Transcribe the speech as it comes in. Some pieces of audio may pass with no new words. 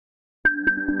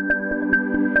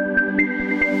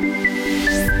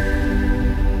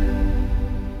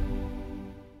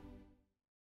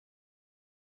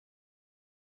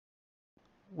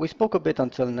We spoke a bit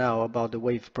until now about the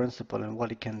wave principle and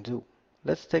what it can do.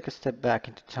 Let's take a step back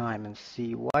into time and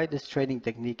see why this trading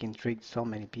technique intrigued so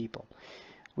many people.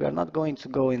 We are not going to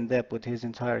go in depth with his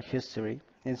entire history.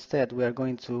 Instead, we are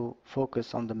going to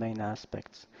focus on the main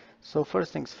aspects. So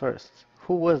first things first,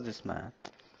 who was this man?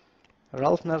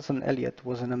 Ralph Nelson Elliott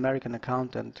was an American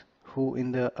accountant who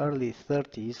in the early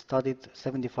 30s studied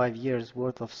 75 years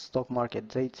worth of stock market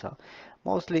data,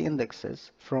 mostly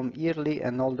indexes, from yearly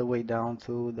and all the way down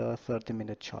to the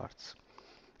 30-minute charts.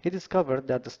 He discovered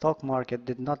that the stock market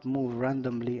did not move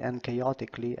randomly and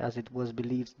chaotically as it was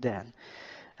believed then,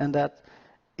 and that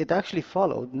it actually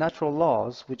followed natural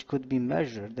laws which could be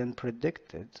measured and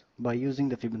predicted by using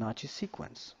the Fibonacci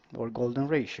sequence, or golden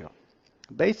ratio.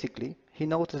 Basically, he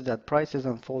noticed that prices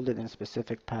unfolded in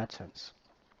specific patterns.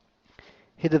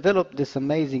 He developed this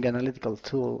amazing analytical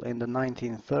tool in the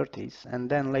 1930s, and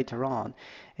then later on,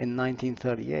 in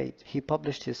 1938, he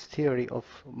published his theory of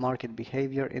market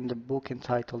behavior in the book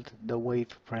entitled The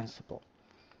Wave Principle.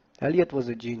 Elliott was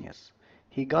a genius.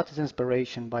 He got his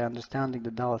inspiration by understanding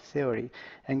the Dow theory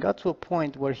and got to a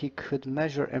point where he could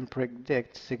measure and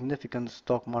predict significant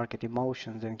stock market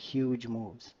emotions and huge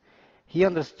moves. He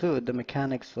understood the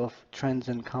mechanics of trends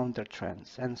and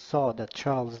countertrends and saw that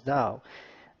Charles Dow,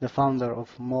 the founder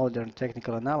of modern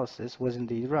technical analysis, was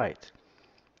indeed right.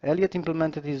 Elliott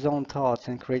implemented his own thoughts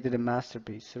and created a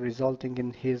masterpiece, resulting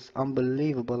in his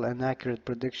unbelievable and accurate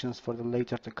predictions for the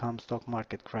later to come stock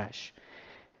market crash.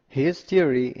 His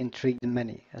theory intrigued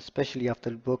many, especially after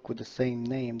the book with the same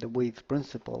name, The Wave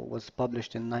Principle, was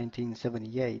published in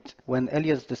 1978, when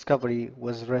Elliott's discovery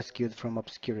was rescued from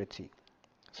obscurity.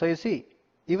 So you see,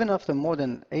 even after more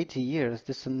than 80 years,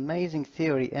 this amazing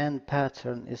theory and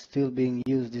pattern is still being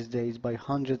used these days by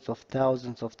hundreds of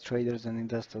thousands of traders and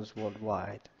investors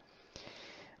worldwide.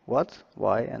 What,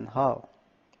 why, and how?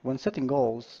 When setting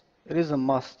goals, it is a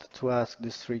must to ask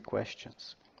these three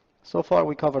questions. So far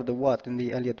we covered the what in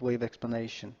the Elliott wave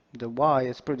explanation. The why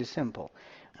is pretty simple.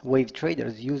 Wave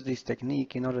traders use this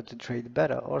technique in order to trade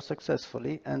better or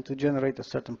successfully and to generate a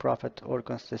certain profit or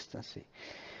consistency.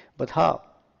 But how?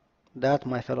 That,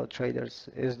 my fellow traders,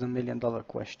 is the million-dollar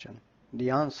question. The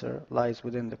answer lies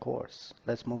within the course.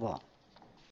 Let's move on.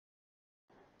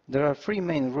 There are three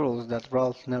main rules that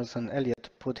Ralph Nelson Elliott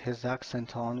put his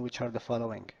accent on, which are the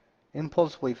following.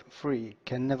 Impulse wave 3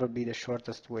 can never be the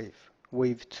shortest wave.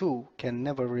 Wave 2 can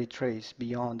never retrace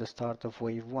beyond the start of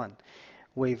wave 1.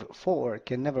 Wave 4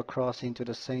 can never cross into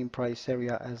the same price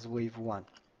area as wave 1.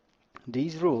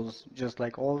 These rules, just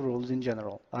like all rules in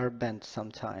general, are bent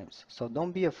sometimes, so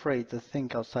don't be afraid to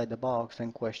think outside the box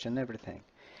and question everything.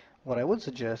 What I would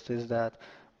suggest is that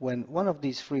when one of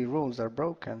these three rules are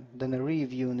broken, then a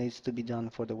review needs to be done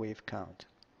for the wave count.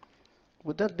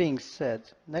 With that being said,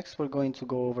 next we're going to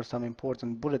go over some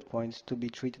important bullet points to be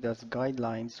treated as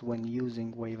guidelines when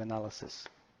using wave analysis.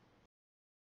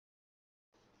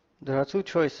 There are two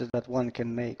choices that one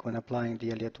can make when applying the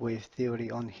Elliott wave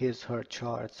theory on his/her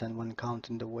charts and when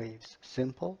counting the waves,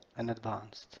 simple and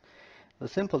advanced. The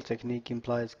simple technique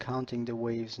implies counting the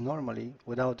waves normally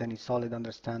without any solid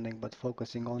understanding but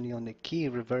focusing only on the key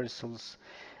reversals,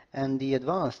 and the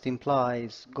advanced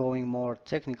implies going more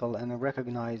technical and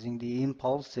recognizing the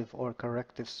impulsive or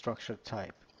corrective structure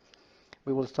type.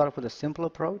 We will start with a simple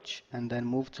approach and then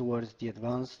move towards the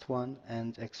advanced one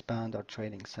and expand our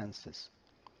trading senses.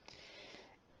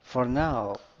 For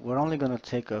now, we're only going to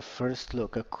take a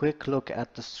quick look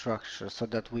at the structure so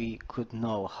that we could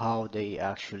know how they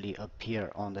actually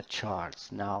appear on the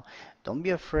charts. Now, don't be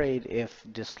afraid if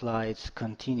the slides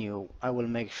continue. I will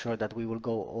make sure that we will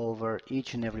go over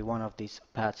each and every one of these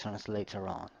patterns later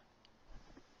on.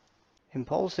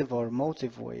 Impulsive or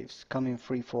motive waves come in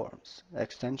three forms: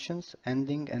 extensions,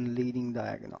 ending, and leading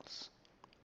diagonals.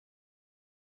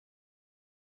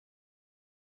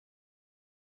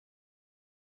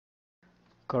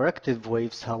 Corrective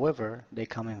waves, however, they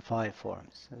come in five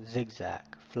forms: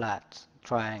 zigzag, flat,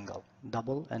 triangle,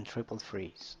 double, and triple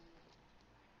freeze.